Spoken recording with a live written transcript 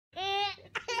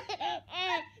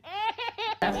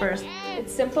at first.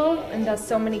 It's simple and does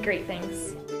so many great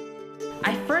things.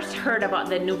 I first heard about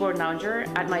the newborn lounger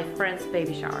at my friend's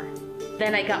baby shower.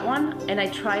 Then I got one and I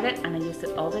tried it and I used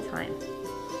it all the time.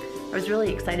 I was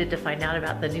really excited to find out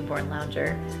about the newborn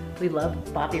lounger. We love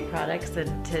Boppy products,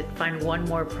 and to find one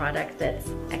more product that's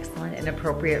excellent and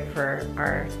appropriate for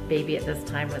our baby at this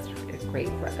time was great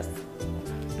for us.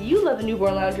 You love a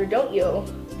newborn lounger, don't you?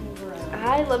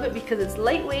 I love it because it's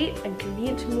lightweight and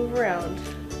convenient to move around,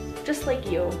 just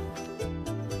like you.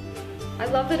 I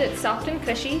love that it's soft and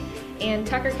cushy, and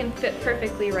Tucker can fit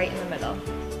perfectly right in the middle.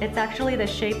 It's actually the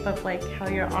shape of like how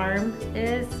your arm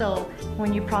is, so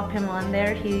when you prop him on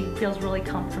there, he feels really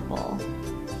comfortable.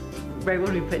 Right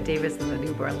when we put Davis in the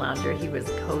newborn lounger, he was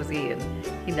cozy and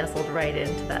he nestled right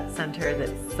into that center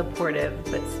that's supportive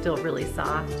but still really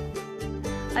soft.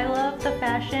 I love the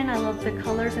fashion, I love the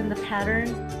colors and the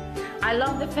patterns. I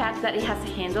love the fact that it has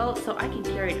a handle so I can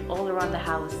carry it all around the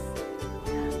house.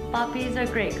 Boppy's a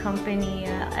great company.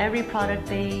 Every product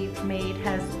they've made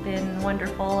has been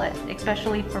wonderful,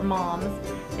 especially for moms.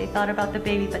 They thought about the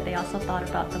baby, but they also thought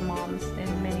about the moms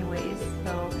in many ways.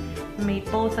 So it made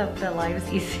both of the lives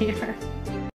easier.